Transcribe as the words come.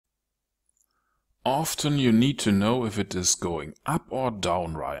often you need to know if it is going up or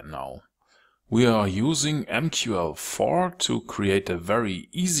down right now. We are using MQL4 to create a very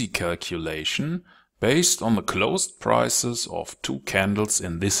easy calculation based on the closed prices of 2 candles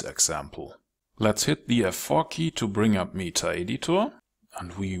in this example. Let's hit the F4 key to bring up Meta Editor,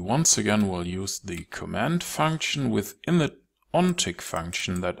 and we once again will use the command function within the onTick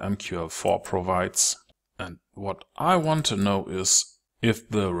function that MQL4 provides. And what I want to know is if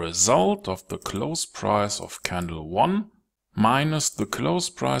the result of the close price of candle 1 minus the close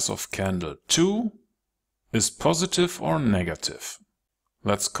price of candle 2 is positive or negative.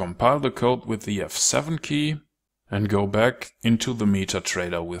 Let's compile the code with the F7 key and go back into the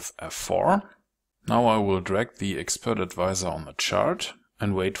MetaTrader with F4. Now I will drag the Expert Advisor on the chart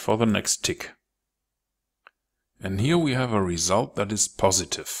and wait for the next tick. And here we have a result that is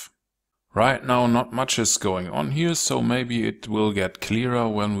positive. Right now not much is going on here, so maybe it will get clearer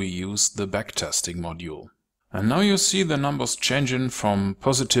when we use the backtesting module. And now you see the numbers changing from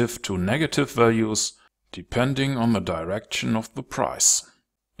positive to negative values depending on the direction of the price.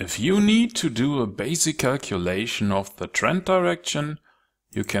 If you need to do a basic calculation of the trend direction,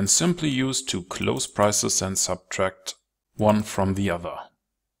 you can simply use 2 close prices and subtract one from the other.